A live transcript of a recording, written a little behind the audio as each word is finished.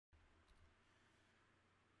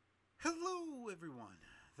Hello everyone,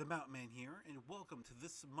 the Mountain Man here, and welcome to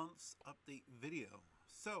this month's update video.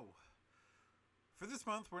 So, for this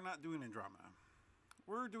month, we're not doing a drama.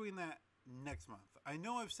 We're doing that next month. I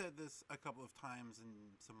know I've said this a couple of times in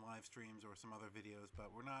some live streams or some other videos, but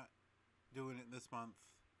we're not doing it this month.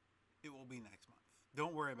 It will be next month.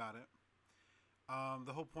 Don't worry about it.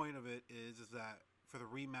 The whole point of it is that for the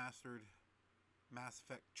remastered Mass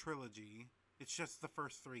Effect trilogy, it's just the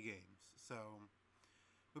first 3 games. So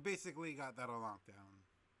we basically got that on lockdown.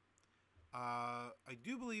 I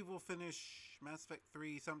do believe we'll finish Mass Effect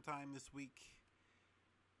 3 sometime this week,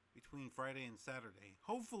 between Friday and Saturday.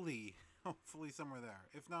 Hopefully somewhere there.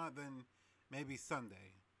 If not, then maybe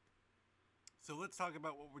Sunday. So let's talk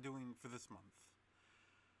about what we're doing for this month.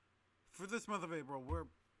 For this month of April,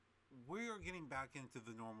 we're getting back into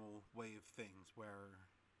the normal way of things, where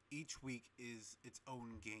each week is its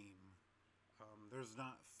own game. There's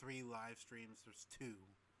not 3 live streams, there's 2.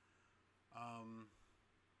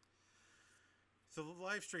 So the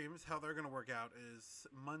live streams, how they're going to work out is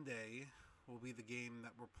Monday will be the game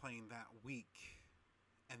that we're playing that week,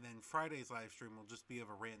 and then Friday's live stream will just be of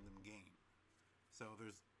a random game. So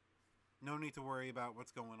there's no need to worry about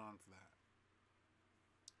what's going on for that.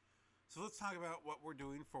 So let's talk about what we're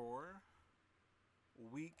doing for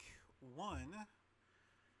week 1.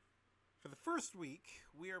 For the first week,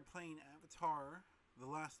 we are playing Avatar The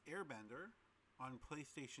Last Airbender on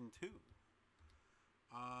PlayStation 2.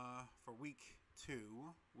 For week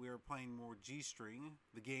 2, we are playing more G-String,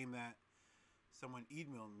 the game that someone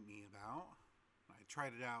emailed me about. I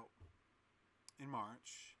tried it out in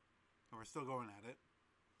March, and we're still going at it.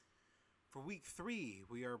 For week 3,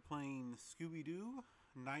 we are playing Scooby Doo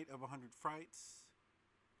Night of 100 Frights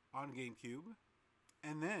on GameCube.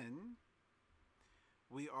 And then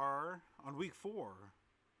we are on week 4.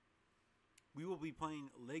 We will be playing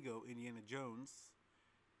Lego Indiana Jones,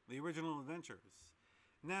 the original adventures.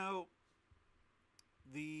 Now,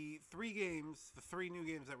 the 3 new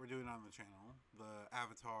games that we're doing on the channel, the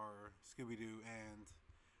Avatar, Scooby-Doo, and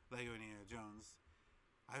Lego Indiana Jones,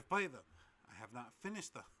 I've played them. I have not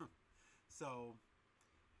finished them. So,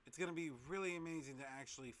 it's going to be really amazing to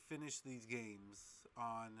actually finish these games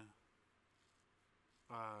on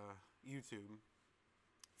YouTube.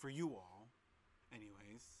 For you all,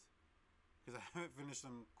 anyways, because I haven't finished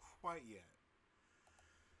them quite yet.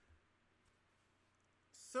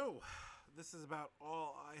 So, this is about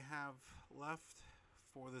all I have left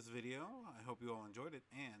for this video. I hope you all enjoyed it,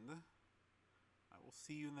 and I will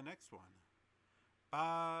see you in the next one.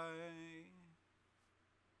 Bye!